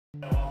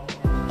Really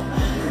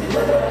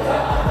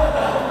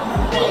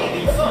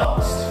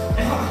fast.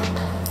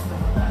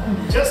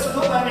 Just to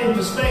put that in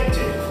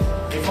perspective,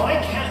 if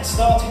I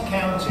started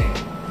counting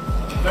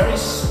at the very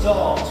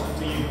start of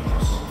the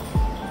universe,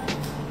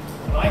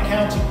 and I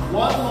counted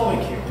one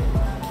molecule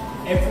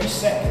every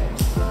second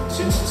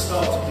since the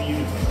start of the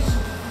universe,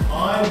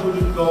 I would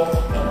have got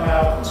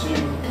about to, you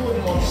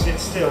wouldn't want to sit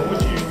still,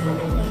 would you?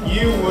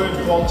 You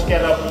would want to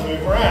get up and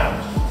move around.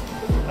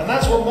 And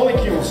that's what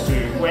molecules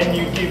do when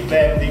you give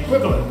them the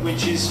equivalent,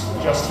 which is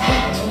just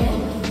heat.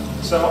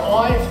 So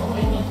I've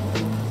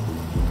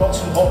got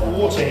some hot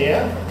water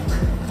here.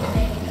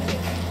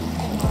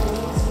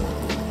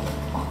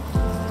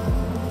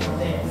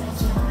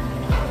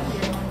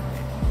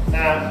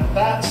 Now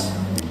that's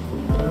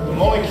the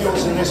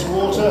molecules in this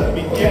water have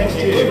been getting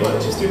the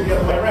equivalent, just do the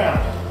other way around.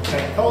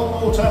 Take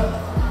cold water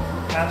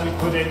and we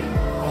put it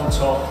on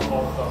top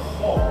of the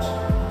hot.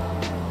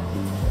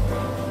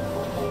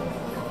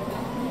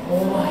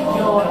 Oh my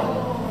God.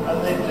 And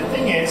the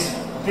thing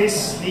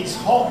is, these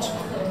hot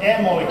air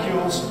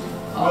molecules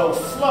will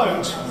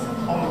float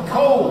on the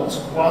cold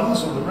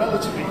ones, or the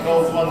relatively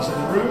cold ones in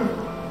the room,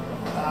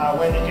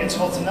 when it gets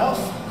hot enough.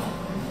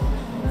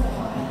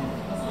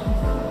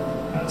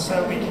 And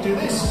so we can do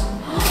this.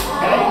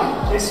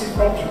 Okay, this is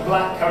probably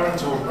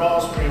blackcurrant or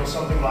raspberry or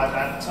something like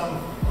that.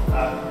 Some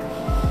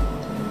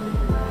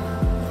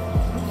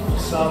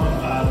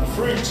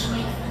fruit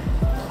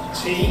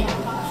tea.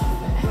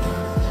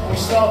 We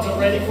start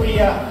already. If we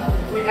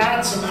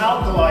add some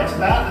alkali to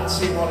that, let's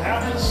see what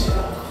happens.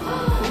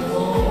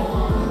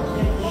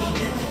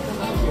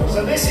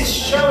 So this is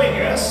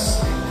showing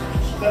us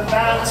that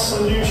that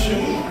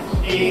solution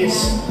is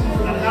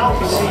an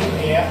alkali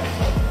here,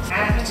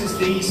 act as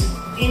these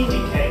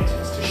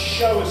indicators to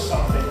show us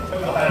something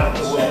about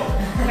the well.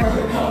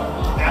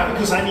 Now,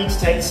 because I need to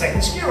take the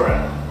second skewer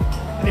out.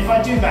 And if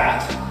I do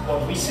that, what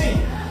do we see?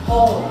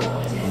 Oh.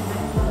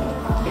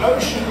 The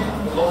ocean,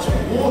 lots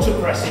of water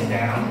pressing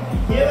down.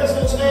 Here there's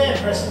lots of air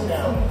pressing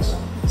downwards.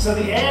 So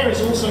the air is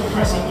also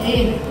pressing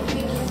in.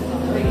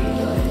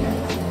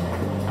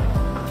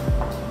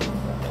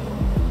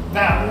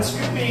 Now, this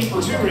could be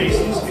for two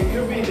reasons. It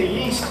could be the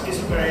yeast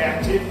isn't very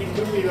active. It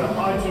could be the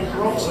hydrogen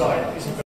peroxide isn't very